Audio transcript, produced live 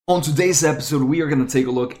On today's episode, we are going to take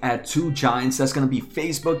a look at two giants. That's going to be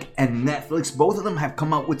Facebook and Netflix. Both of them have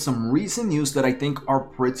come out with some recent news that I think are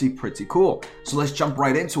pretty cool. So let's jump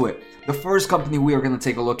right into it. The first company we are going to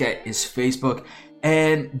take a look at is Facebook.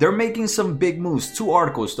 And they're making some big moves. Two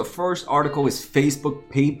articles. The first article is Facebook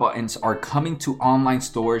pay buttons are coming to online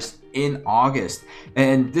stores in August.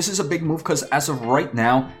 And this is a big move because as of right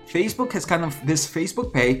now, Facebook has kind of this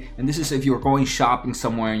Facebook Pay, and this is if you're going shopping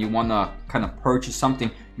somewhere and you want to kind of purchase something,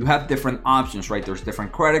 you have different options, right? There's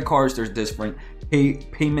different credit cards, there's different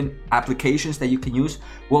payment applications that you can use.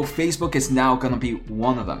 Well, Facebook is now going to be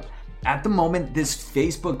one of them. At the moment, this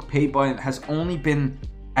Facebook Pay button has only been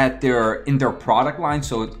in their product line,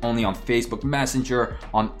 so it's only on Facebook Messenger,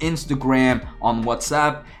 on Instagram, on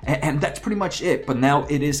WhatsApp, and that's pretty much it. But now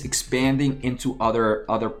it is expanding into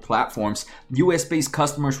other platforms. US-based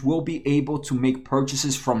customers will be able to make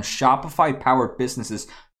purchases from Shopify-powered businesses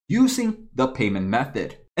using the payment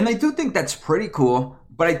method. And I do think that's pretty cool.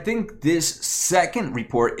 But I think this second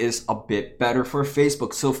report is a bit better for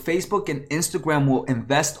Facebook. So Facebook and Instagram will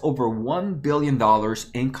invest over $1 billion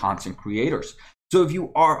in content creators. So if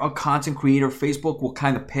you are a content creator, Facebook will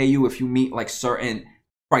kind of pay you if you meet like certain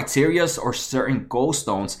criteria or certain goal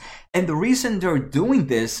stones. And the reason they're doing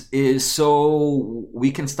this is so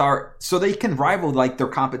they can rival like their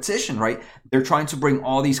competition, right? They're trying to bring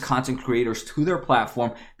all these content creators to their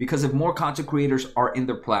platform, because if more content creators are in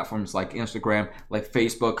their platforms like Instagram, like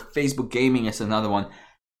Facebook Gaming is another one.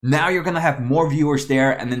 Now you're going to have more viewers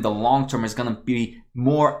there, and in the long term is going to be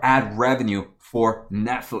more ad revenue for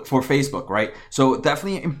Netflix, for Facebook, right? So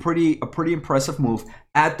definitely a pretty impressive move.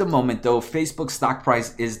 At the moment though, Facebook's stock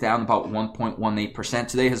price is down about 1.18%.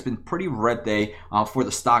 Today has been pretty red day for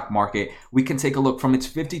the stock market. We can take a look from its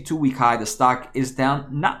 52-week high. The stock is down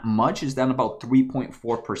not much, it's down about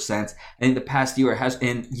 3.4%. And in the past year,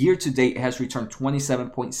 year to date, it has returned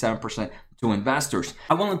 27.7% to investors.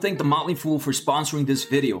 I want to thank The Motley Fool for sponsoring this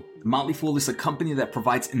video. The Motley Fool is a company that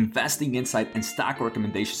provides investing insight and stock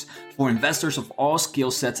recommendations for investors of all skill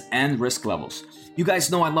sets and risk levels. You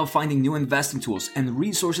guys know I love finding new investing tools and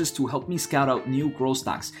resources to help me scout out new growth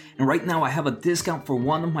stocks. And right now I have a discount for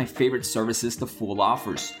one of my favorite services The Fool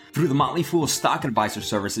offers. Through the Motley Fool Stock Advisor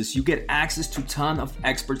services, you get access to a ton of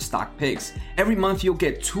expert stock picks. Every month you'll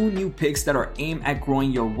get 2 new picks that are aimed at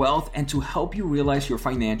growing your wealth and to help you realize your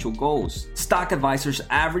financial goals. Stock Advisor's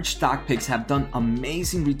average stock picks have done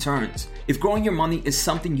amazing returns. If growing your money is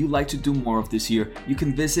something you'd like to do more of this year, you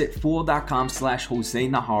can visit fool.com/Jose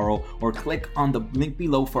Najarro or click on the link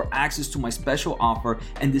below for access to my special offer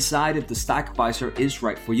and decide if the Stock Advisor is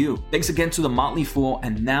right for you. Thanks again to the Motley Fool,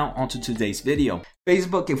 and now onto today's video.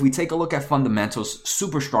 Facebook, if we take a look at fundamentals,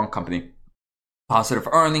 super strong company. Positive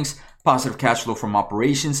earnings, positive cash flow from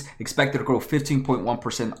operations, expected to grow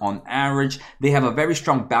 15.1% on average. They have a very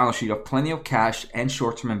strong balance sheet of plenty of cash and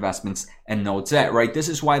short-term investments and no debt, right? This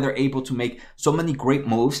is why they're able to make so many great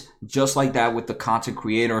moves, just like that with the content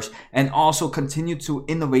creators, and also continue to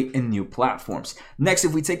innovate in new platforms. Next,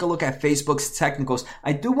 if we take a look at Facebook's technicals,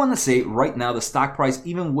 I do want to say right now the stock price,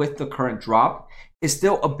 even with the current drop, is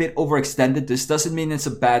still a bit overextended. This doesn't mean it's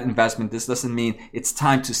a bad investment. This doesn't mean it's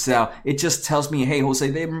time to sell. It just tells me, hey, Jose,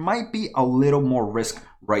 there might be a little more risk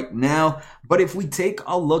right now. But if we take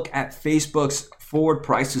a look at Facebook's forward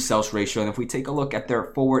price to sales ratio, and if we take a look at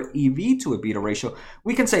their forward EV to EBITDA ratio,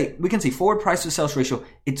 we can say forward price to sales ratio,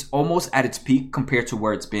 it's almost at its peak compared to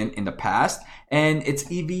where it's been in the past. And its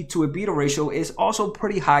EV to EBITDA ratio is also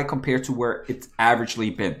pretty high compared to where it's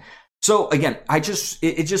averagely been. So again,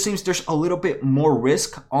 it just seems there's a little bit more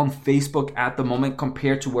risk on Facebook at the moment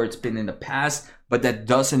compared to where it's been in the past, but that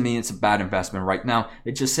doesn't mean it's a bad investment right now.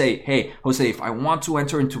 It just say, hey, Jose, if I want to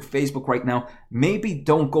enter into Facebook right now, maybe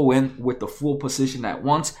don't go in with the full position at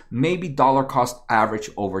once, maybe dollar cost average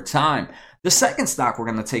over time. The second stock we're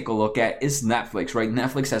going to take a look at is Netflix, right?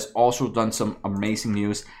 Netflix has also done some amazing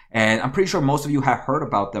news, and I'm pretty sure most of you have heard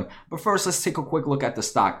about them. But first, let's take a quick look at the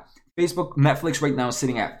stock. Netflix right now is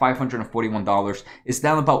sitting at $541. It's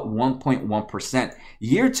down about 1.1%.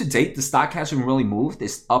 Year to date, the stock hasn't really moved.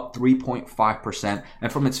 It's up 3.5%.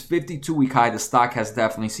 And from its 52-week high, the stock has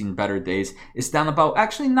definitely seen better days. It's down about,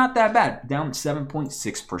 actually not that bad, down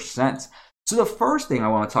 7.6%. So the first thing I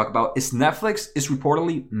want to talk about is Netflix is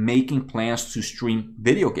reportedly making plans to stream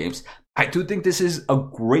video games. I do think this is a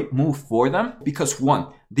great move for them because one,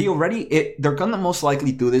 they're gonna most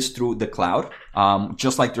likely do this through the cloud,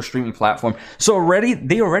 just like their streaming platform. So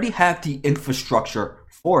they already have the infrastructure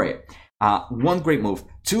for it. One great move.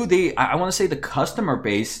 Two, I want to say the customer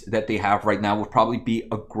base that they have right now would probably be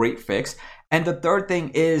a great fix. And the third thing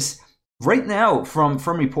is Right now, from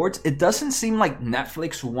reports, it doesn't seem like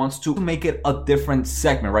Netflix wants to make it a different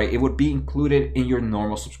segment, right? It would be included in your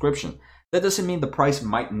normal subscription. That doesn't mean the price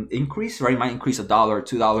might increase, right? It might increase $1 or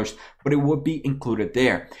 $2, but it would be included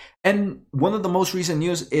there. And one of the most recent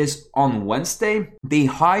news is on Wednesday, they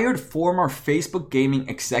hired former Facebook gaming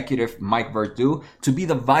executive Mike Verdu to be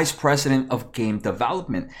the vice president of game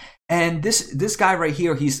development. And this guy right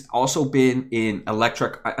here, he's also been in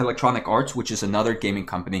Electronic Arts, which is another gaming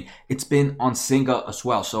company. It's been on Zynga as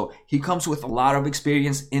well. So he comes with a lot of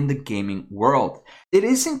experience in the gaming world. It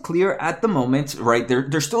isn't clear at the moment, right?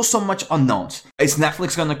 There's still so much unknowns. Is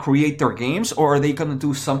Netflix going to create their games, or are they going to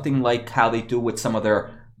do something like how they do with some of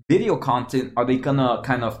their video content? Are they going to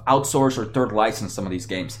kind of outsource or third license some of these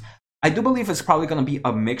games? I do believe it's probably going to be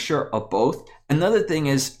a mixture of both. Another thing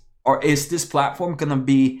is this platform going to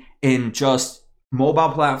be in just mobile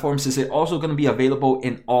platforms? Is it also going to be available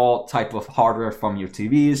in all type of hardware from your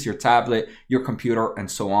TVs, your tablet, your computer,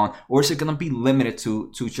 and so on? Or is it going to be limited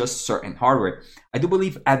to just certain hardware? I do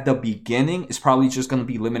believe at the beginning it's probably just going to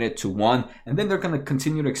be limited to one, and then they're going to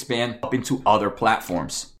continue to expand up into other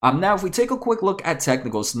platforms. Now, if we take a quick look at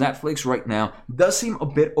technicals, Netflix right now does seem a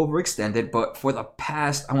bit overextended, but for the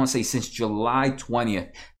past, I want to say since July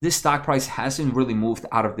 20th, this stock price hasn't really moved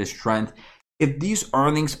out of this trend. If these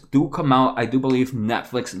earnings do come out, I do believe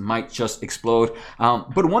Netflix might just explode.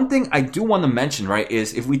 But one thing I do want to mention, right,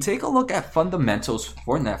 is if we take a look at fundamentals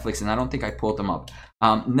for Netflix, and I don't think I pulled them up,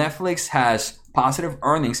 Netflix has positive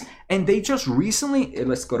earnings, and they just recently,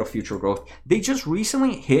 let's go to future growth, they just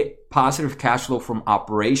recently hit positive cash flow from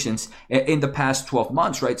operations in the past 12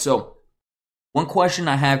 months, right? So one question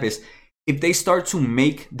I have is, if they start to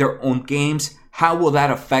make their own games, how will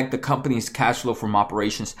that affect the company's cash flow from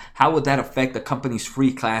operations? How would that affect the company's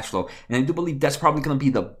free cash flow? And I do believe that's probably going to be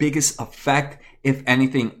the biggest effect, if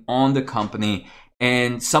anything, on the company.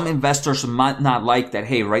 And some investors might not like that.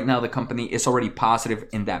 Hey, right now the company is already positive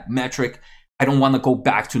in that metric. I don't want to go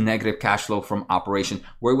back to negative cash flow from operation,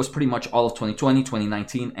 where it was pretty much all of 2020,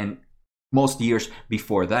 2019, and most years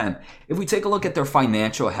before then. If we take a look at their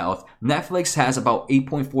financial health, Netflix has about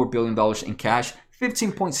 $8.4 billion in cash,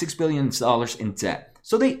 $15.6 billion in debt.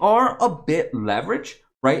 So they are a bit leveraged,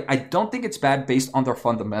 right? I don't think it's bad based on their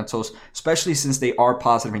fundamentals, especially since they are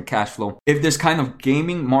positive in cash flow. If this kind of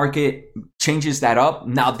gaming market changes that up,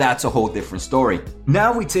 now that's a whole different story.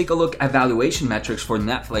 Now we take a look at valuation metrics for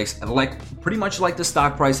Netflix, pretty much like the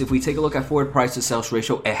stock price. If we take a look at forward price to sales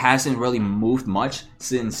ratio, it hasn't really moved much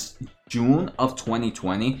since June of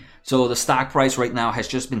 2020. So the stock price right now has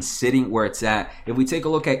just been sitting where it's at. If we take a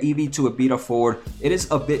look at EV to EBITDA forward, it is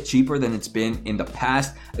a bit cheaper than it's been in the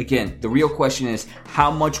past. Again, the real question is,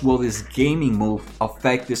 how much will this gaming move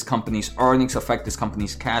affect this company's earnings, affect this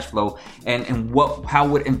company's cash flow, and how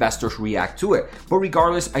would investors react to it? But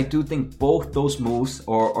regardless, I do think both those moves,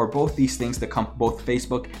 or both these things that both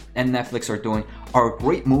Facebook and Netflix are doing, are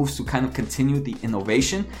great moves to kind of continue the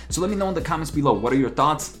innovation. So let me know in the comments below, what are your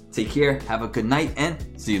thoughts? Take care, have a good night, and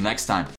see you next time.